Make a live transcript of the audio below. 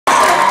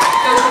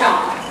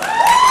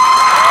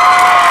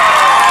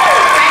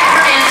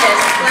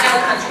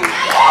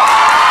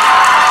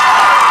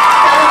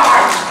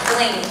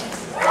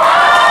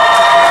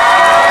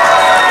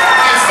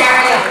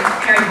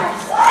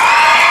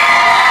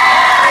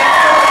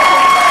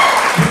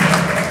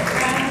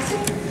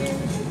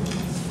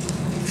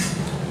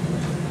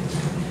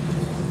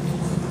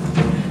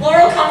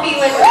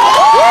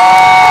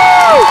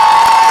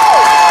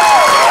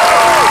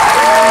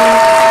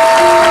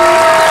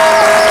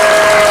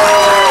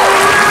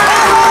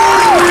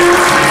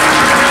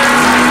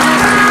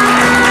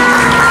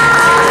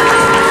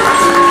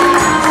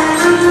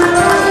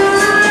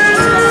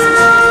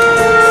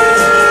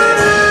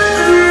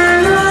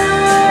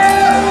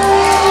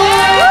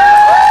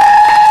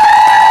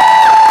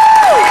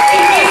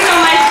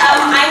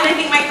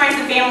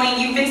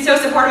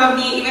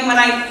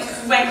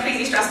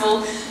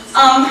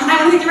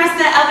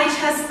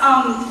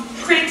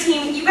Critic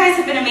team, you guys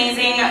have been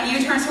amazing.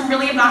 You turned some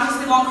really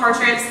obnoxiously long car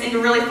trips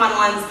into really fun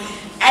ones,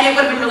 and it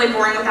would have been really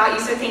boring without you,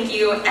 so thank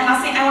you. And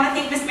lastly, I want to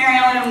thank Miss Mary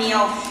Ellen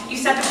O'Neill. You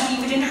stepped up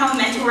when we didn't have a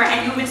mentor,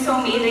 and you've been so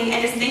amazing,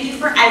 and just thank you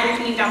for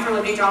everything you've done for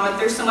Liberty Drama.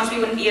 There's so much we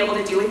wouldn't be able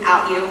to do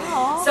without you.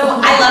 So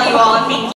I love you all, and thank you.